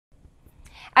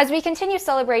As we continue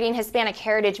celebrating Hispanic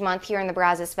Heritage Month here in the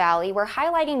Brazos Valley, we're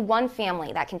highlighting one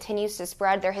family that continues to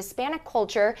spread their Hispanic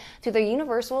culture through the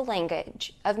universal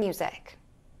language of music.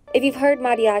 If you've heard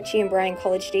mariachi in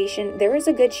Bryan-College Station, there is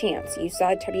a good chance you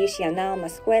saw Tradicional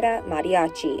Mosqueda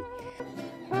Mariachi.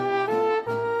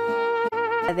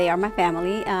 They are my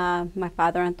family. My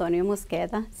father, Antonio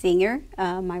Mosqueda, Sr.,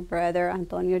 my brother,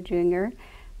 Antonio Jr.,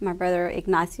 my brother,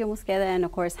 Ignacio Mosqueda, and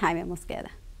of course, Jaime Mosqueda.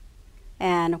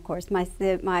 And of course, my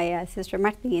sister,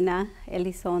 Martina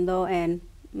Elizondo, and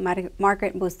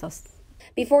Margaret Bustos.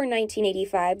 Before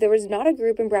 1985, there was not a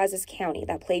group in Brazos County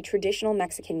that played traditional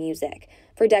Mexican music.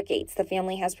 For decades, the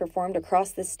family has performed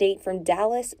across the state from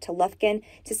Dallas to Lufkin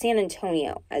to San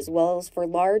Antonio, as well as for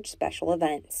large special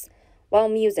events. While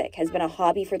music has been a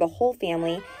hobby for the whole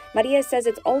family, Maria says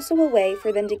it's also a way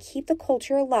for them to keep the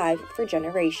culture alive for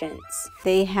generations.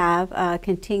 They have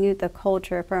continued the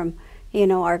culture from,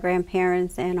 our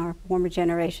grandparents and our former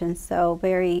generations, so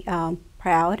very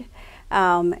proud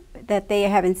that they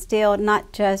have instilled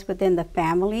not just within the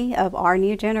family of our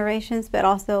new generations, but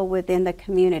also within the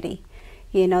community.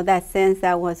 That sense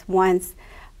that was once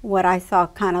what I saw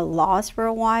kind of lost for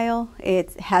a while,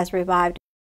 it has revived.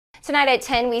 Tonight at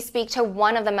 10, we speak to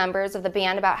one of the members of the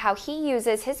band about how he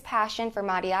uses his passion for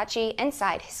mariachi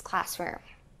inside his classroom.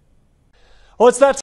 Well, it's that